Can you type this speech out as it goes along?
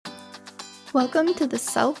Welcome to the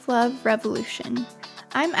Self-Love Revolution.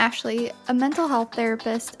 I'm Ashley, a mental health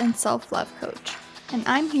therapist and self-love coach, and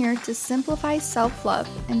I'm here to simplify self-love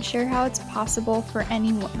and share how it's possible for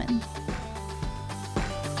any woman.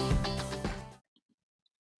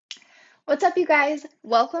 What's up, you guys?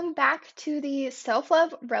 Welcome back to the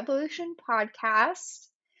Self-Love Revolution podcast.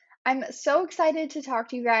 I'm so excited to talk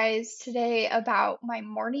to you guys today about my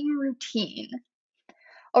morning routine.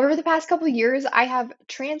 Over the past couple of years, I have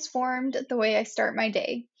transformed the way I start my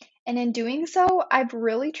day. And in doing so, I've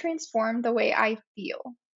really transformed the way I feel.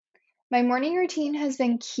 My morning routine has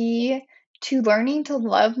been key to learning to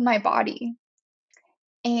love my body.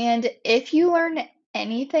 And if you learn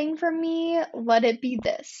anything from me, let it be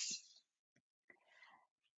this.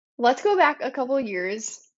 Let's go back a couple of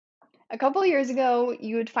years. A couple of years ago,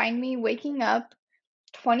 you would find me waking up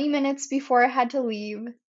 20 minutes before I had to leave,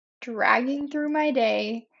 dragging through my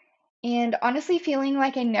day, and honestly feeling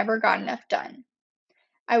like I never got enough done.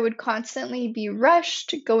 I would constantly be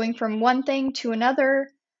rushed, going from one thing to another.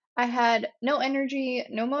 I had no energy,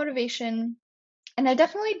 no motivation, and I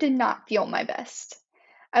definitely did not feel my best.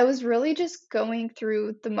 I was really just going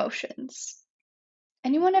through the motions.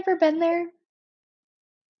 Anyone ever been there?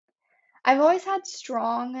 I've always had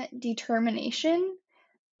strong determination,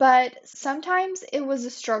 but sometimes it was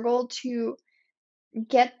a struggle to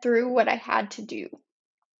get through what I had to do.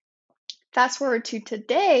 Fast forward to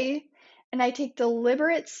today, and I take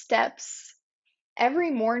deliberate steps every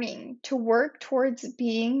morning to work towards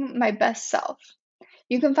being my best self.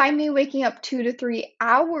 You can find me waking up 2 to 3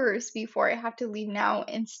 hours before I have to leave now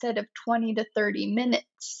instead of 20 to 30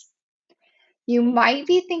 minutes. You might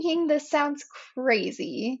be thinking this sounds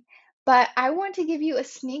crazy, but I want to give you a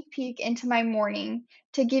sneak peek into my morning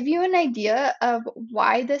to give you an idea of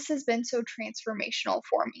why this has been so transformational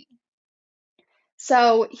for me.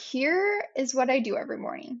 So, here is what I do every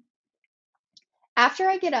morning. After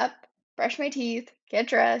I get up, brush my teeth, get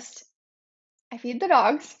dressed, I feed the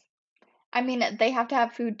dogs. I mean, they have to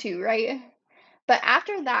have food too, right? But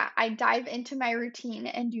after that, I dive into my routine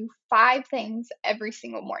and do 5 things every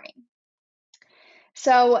single morning.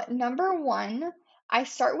 So, number one, I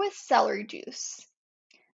start with celery juice.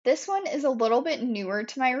 This one is a little bit newer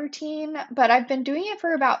to my routine, but I've been doing it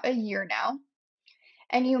for about a year now.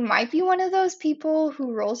 And you might be one of those people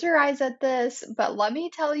who rolls your eyes at this, but let me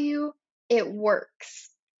tell you, it works.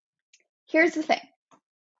 Here's the thing.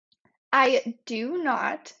 I do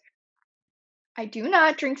not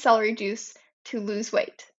drink celery juice to lose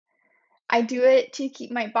weight. I do it to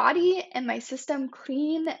keep my body and my system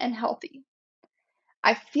clean and healthy.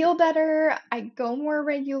 I feel better, I go more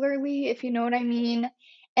regularly, if you know what I mean,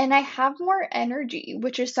 and I have more energy,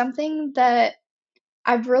 which is something that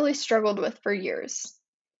I've really struggled with for years.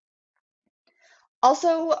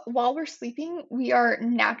 Also, while we're sleeping, we are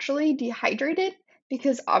naturally dehydrated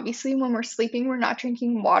because obviously when we're sleeping, we're not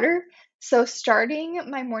drinking water. So starting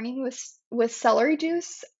my morning with celery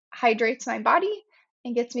juice hydrates my body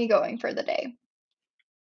and gets me going for the day.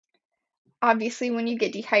 Obviously, when you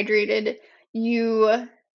get dehydrated, you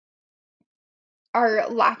are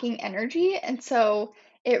lacking energy, and so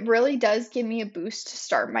it really does give me a boost to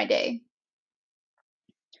start my day.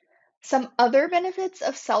 Some other benefits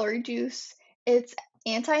of celery juice, it's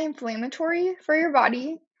anti-inflammatory for your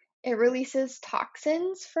body. It releases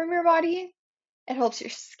toxins from your body. It helps your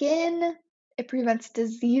skin. It prevents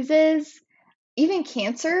diseases, even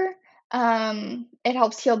cancer. It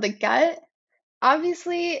helps heal the gut.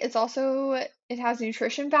 Obviously, it has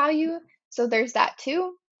nutrition value, so there's that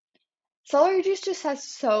too. Celery juice just has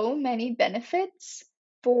so many benefits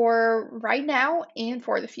for right now and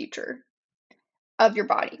for the future of your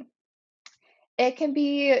body. It can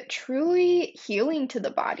be truly healing to the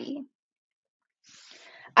body.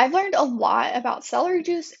 I've learned a lot about celery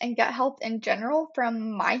juice and gut health in general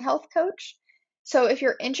from my health coach. So if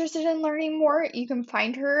you're interested in learning more, you can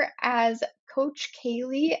find her as Coach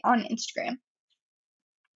Kaylee on Instagram.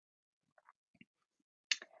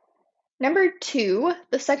 Number two,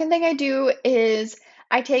 the second thing I do is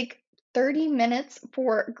I take 30 minutes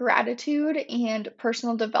for gratitude and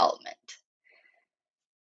personal development.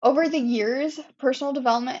 Over the years, personal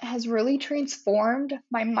development has really transformed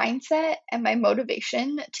my mindset and my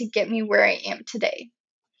motivation to get me where I am today.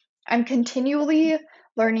 I'm continually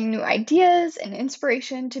learning new ideas and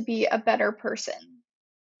inspiration to be a better person.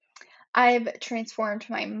 I've transformed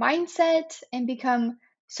my mindset and become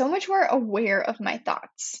so much more aware of my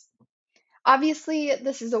thoughts. Obviously,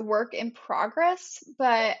 this is a work in progress,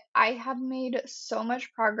 but I have made so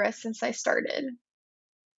much progress since I started.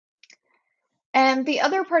 And the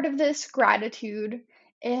other part of this, gratitude,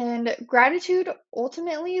 and gratitude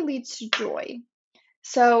ultimately leads to joy.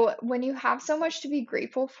 So, when you have so much to be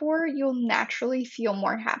grateful for, you'll naturally feel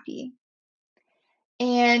more happy.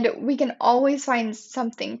 And we can always find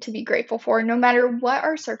something to be grateful for, no matter what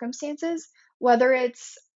our circumstances, whether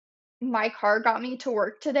it's my car got me to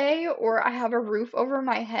work today or I have a roof over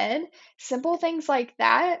my head. Simple things like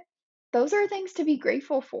that, those are things to be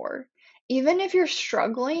grateful for. Even if you're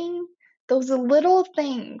struggling, those little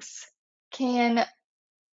things can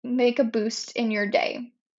make a boost in your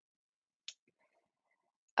day.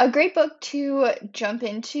 A great book to jump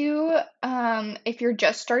into if you're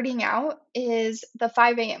just starting out is The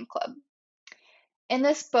 5 a.m. Club. In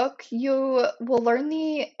this book, you will learn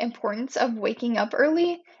the importance of waking up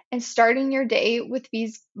early and starting your day with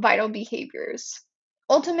these vital behaviors.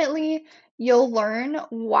 Ultimately, you'll learn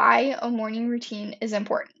why a morning routine is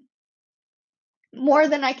important. More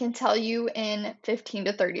than I can tell you in 15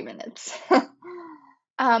 to 30 minutes.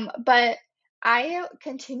 But I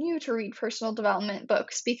continue to read personal development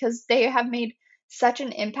books because they have made such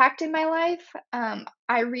an impact in my life.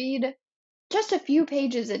 I read just a few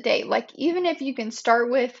pages a day. Like, even if you can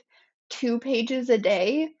start with 2 pages a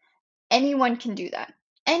day, anyone can do that.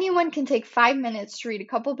 Anyone can take 5 minutes to read a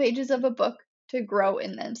couple pages of a book to grow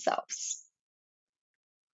in themselves.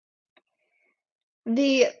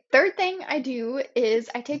 The third thing I do is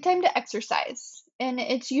I take time to exercise, and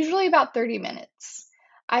it's usually about 30 minutes.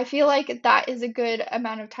 I feel like that is a good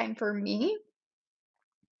amount of time for me.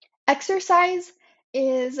 Exercise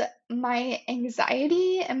is my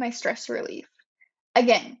anxiety and my stress relief.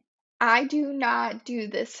 Again, I do not do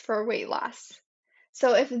this for weight loss.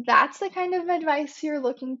 So if that's the kind of advice you're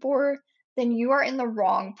looking for, then you are in the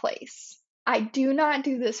wrong place. I do not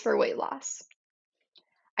do this for weight loss.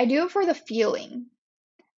 I do it for the feeling.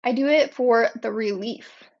 I do it for the relief.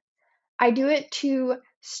 I do it to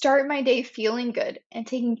start my day feeling good and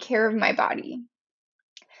taking care of my body.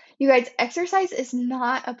 You guys, exercise is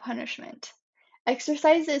not a punishment.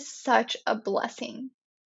 Exercise is such a blessing.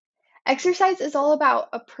 Exercise is all about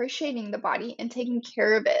appreciating the body and taking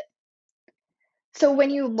care of it. So when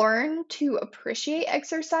you learn to appreciate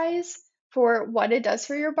exercise for what it does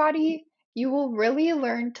for your body, you will really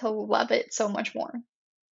learn to love it so much more.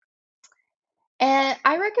 And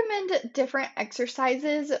I recommend different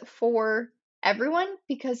exercises for everyone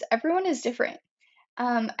because everyone is different.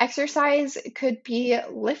 Exercise could be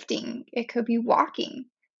lifting, it could be walking,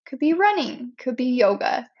 could be running, could be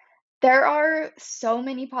yoga. There are so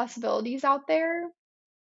many possibilities out there.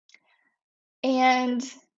 And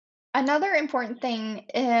another important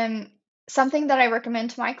thing, something that I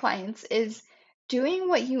recommend to my clients is doing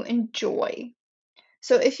what you enjoy.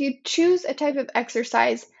 So if you choose a type of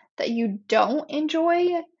exercise that you don't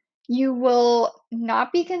enjoy, you will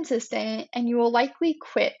not be consistent and you will likely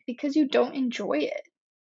quit because you don't enjoy it.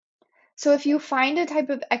 So if you find a type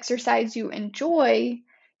of exercise you enjoy,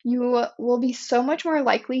 you will be so much more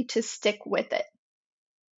likely to stick with it.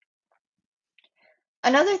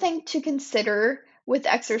 Another thing to consider with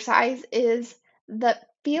exercise is that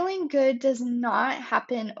feeling good does not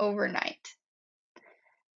happen overnight.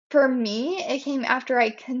 For me, it came after I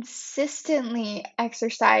consistently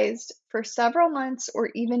exercised for several months or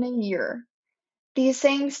even a year. These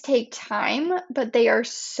things take time, but they are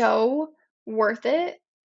so worth it.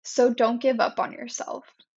 So don't give up on yourself.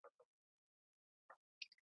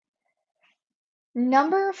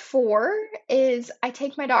 Number 4 is I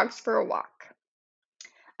take my dogs for a walk.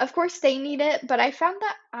 Of course, they need it, but I found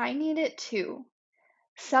that I need it too.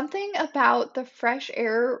 Something about the fresh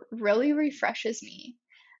air really refreshes me.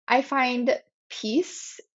 I find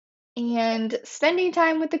peace, and spending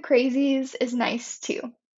time with the crazies is nice too.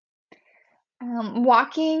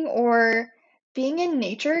 Walking or being in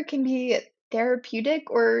nature can be therapeutic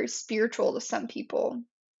or spiritual to some people.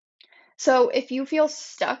 So if you feel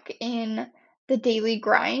stuck in the daily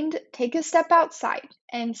grind, take a step outside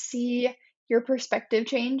and see your perspective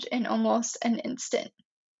change in almost an instant.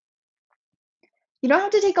 You don't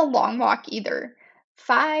have to take a long walk either.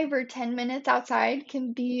 5 or 10 minutes outside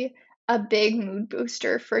can be a big mood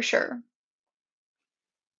booster for sure.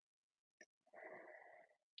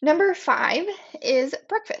 Number 5 is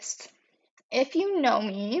breakfast. If you know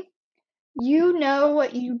me, you know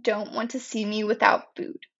you don't want to see me without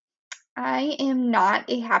food. I am not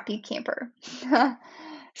a happy camper.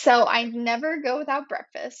 So I never go without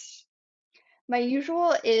breakfast. My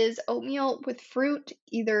usual is oatmeal with fruit,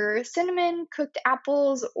 either cinnamon, cooked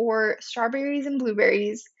apples, or strawberries and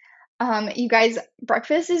blueberries. You guys,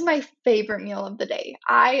 breakfast is my favorite meal of the day.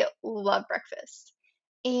 I love breakfast.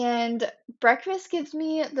 And breakfast gives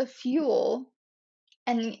me the fuel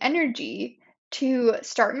and the energy to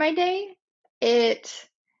start my day. It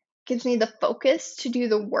gives me the focus to do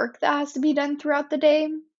the work that has to be done throughout the day.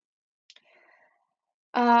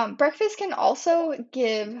 Breakfast can also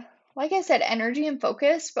give, like I said, energy and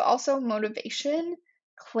focus, but also motivation,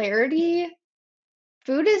 clarity.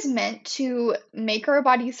 Food is meant to make our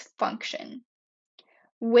bodies function.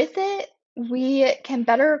 With it, we can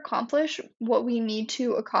better accomplish what we need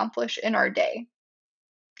to accomplish in our day.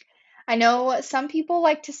 I know some people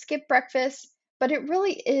like to skip breakfast, but it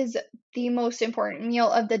really is the most important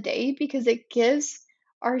meal of the day because it gives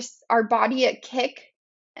our our body a kick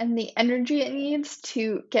and the energy it needs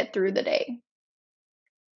to get through the day.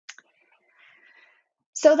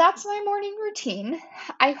 So that's my morning routine.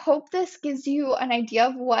 I hope this gives you an idea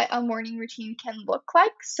of what a morning routine can look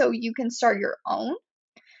like so you can start your own.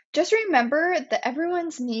 Just remember that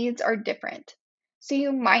everyone's needs are different. So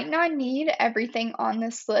you might not need everything on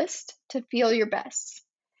this list to feel your best.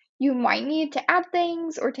 You might need to add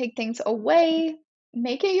things or take things away.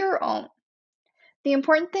 Make it your own. The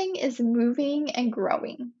important thing is moving and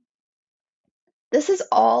growing. This is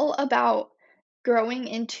all about growing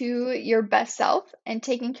into your best self and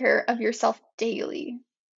taking care of yourself daily.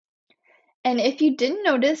 And if you didn't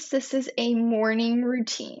notice, this is a morning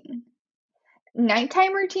routine.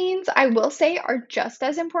 Nighttime routines, I will say, are just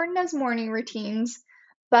as important as morning routines,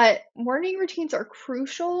 but morning routines are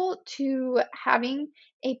crucial to having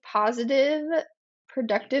a positive,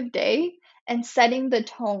 productive day and setting the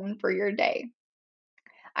tone for your day.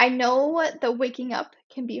 I know that waking up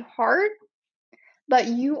can be hard, but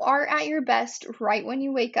you are at your best right when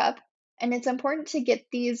you wake up, and it's important to get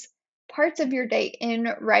these parts of your day in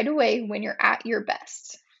right away when you're at your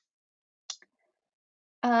best.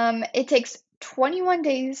 It takes 21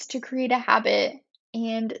 days to create a habit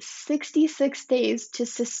and 66 days to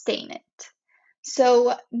sustain it.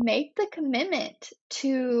 So make the commitment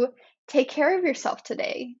to take care of yourself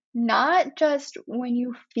today, not just when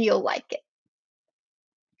you feel like it.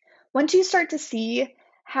 Once you start to see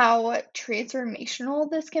how transformational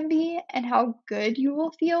this can be and how good you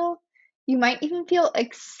will feel, you might even feel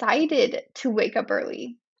excited to wake up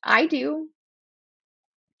early. I do.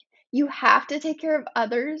 You have to take care of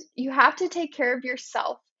others. You have to take care of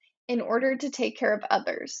yourself in order to take care of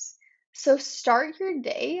others. So start your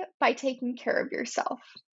day by taking care of yourself.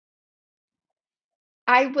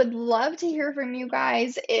 I would love to hear from you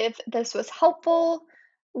guys if this was helpful.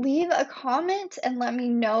 Leave a comment and let me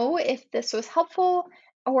know if this was helpful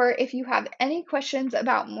or if you have any questions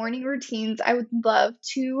about morning routines. I would love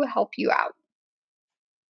to help you out.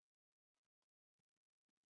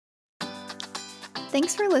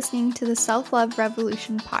 Thanks for listening to the Self Love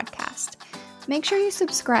Revolution podcast. Make sure you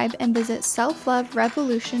subscribe and visit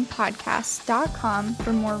selfloverevolutionpodcast.com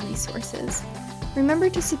for more resources. Remember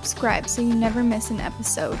to subscribe so you never miss an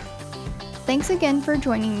episode. Thanks again for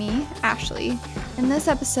joining me, Ashley, in this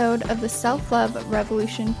episode of the Self Love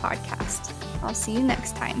Revolution podcast. I'll see you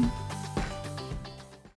next time.